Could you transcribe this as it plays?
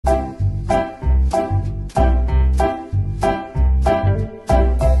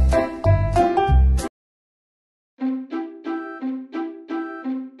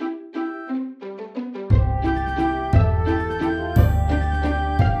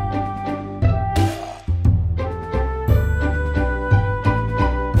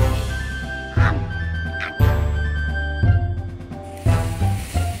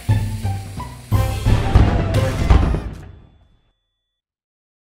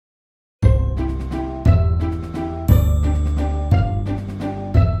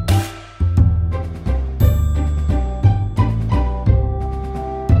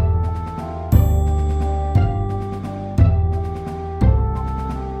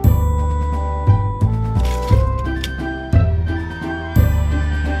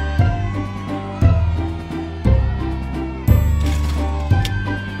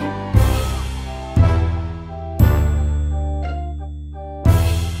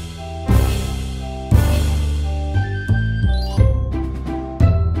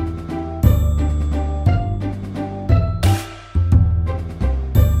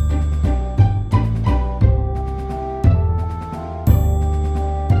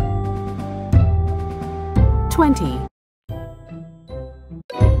20.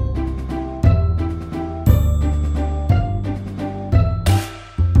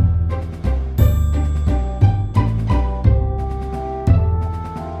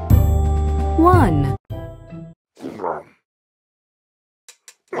 1.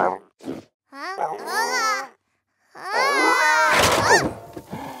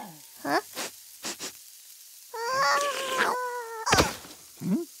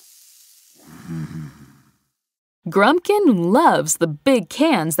 'Grumpkin loves the big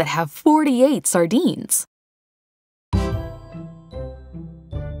cans that have 48 sardines.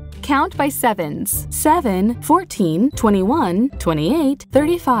 Count by sevens. 7, 14, 21, 28,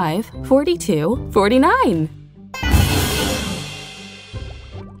 35, 42, 49.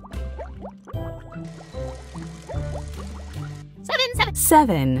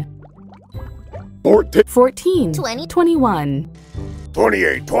 7, 14, 21,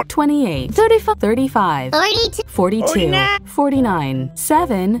 28, 35, 42, 49.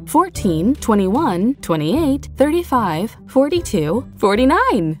 7, 14, 21, 28, 35, 42,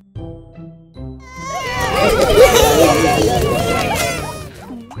 49.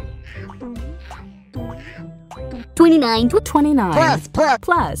 29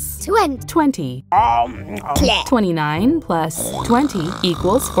 plus 20. 29 plus 20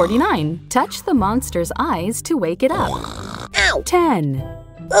 equals 49. Touch the monster's eyes to wake it up. 10,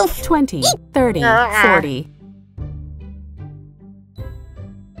 20, 30, 40.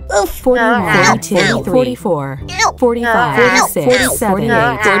 41, 42, 44, 45, 46, 47,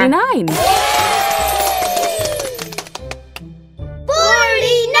 49. 49.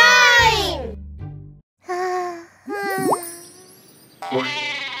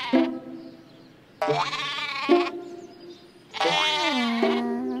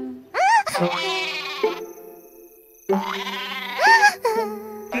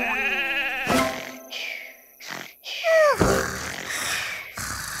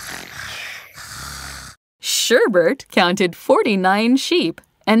 Sherbert counted 49 sheep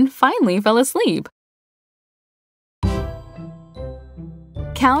and finally fell asleep.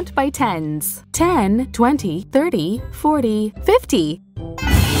 Count by tens. 10, 20, 30, 40, 50.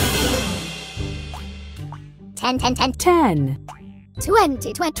 10, 20,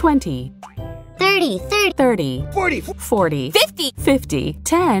 30, 40, 50.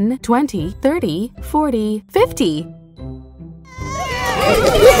 10, 20, 30, 40, 50.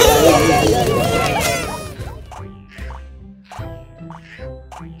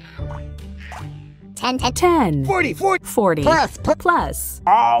 10, 40 plus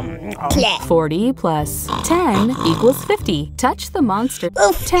 40 plus 10 equals 50. Touch the monster.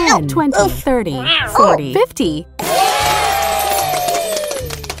 10, 20, 30, 40, 50. 50.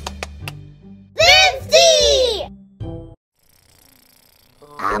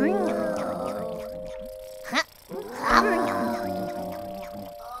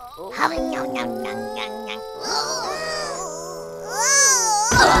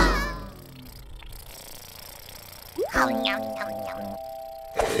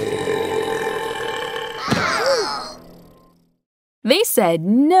 They said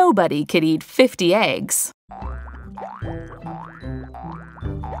nobody could eat 50 eggs.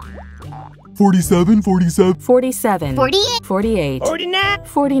 47, 47. 47. 48. 48.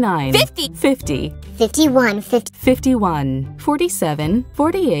 49. 50. 50. 51. 51. 47.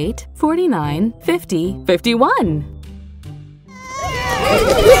 48. 49. 50. 51.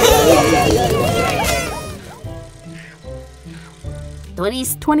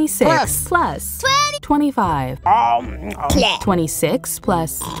 26 plus 25. 26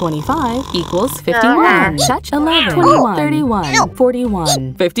 plus 25 equals 51. Touch 11, 21, 31,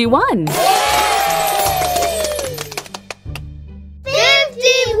 41, 51. 51!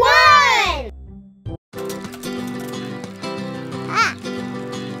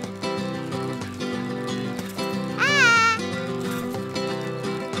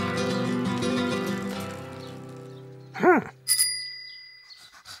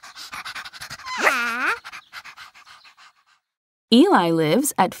 Eli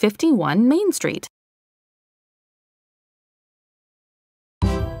lives at 51 Main Street.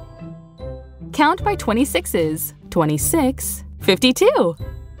 Count by 26s. 26, 52.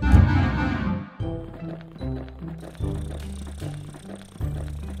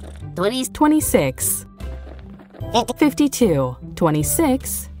 26, 52,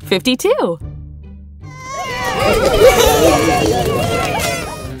 26, 52.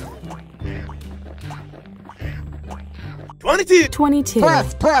 22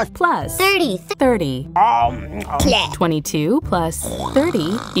 plus 30. 22 plus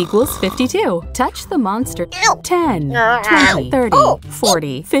 30 equals 52. Touch the monster. 10, 20, 30,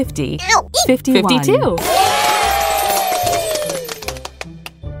 40, 50, 51. 52.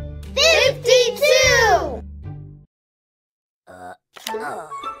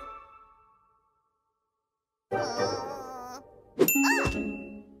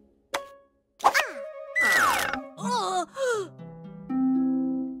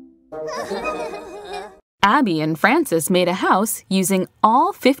 Abby and Francis made a house using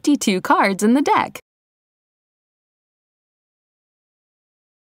all 52 cards in the deck.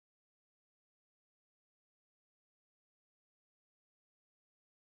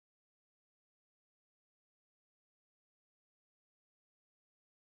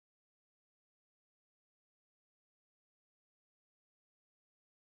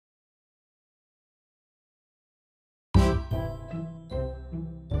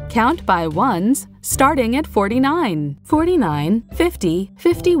 Count by ones, starting at 49. 49, 50,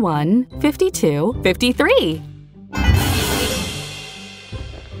 51, 52, 53.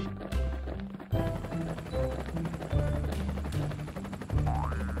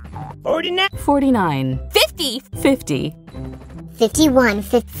 49. 50. 50. 51,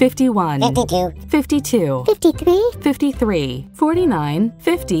 51. 52, 52. 53, 53. 49,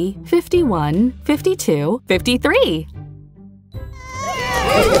 50, 51, 52, 53.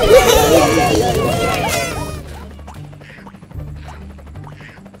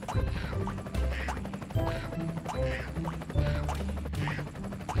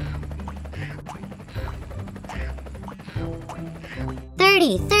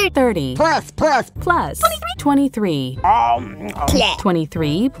 30. plus, Plus 23.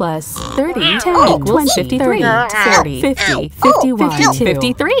 23 plus 30 Oh, equals 53. 30, 50, 51,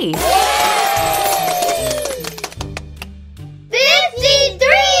 53.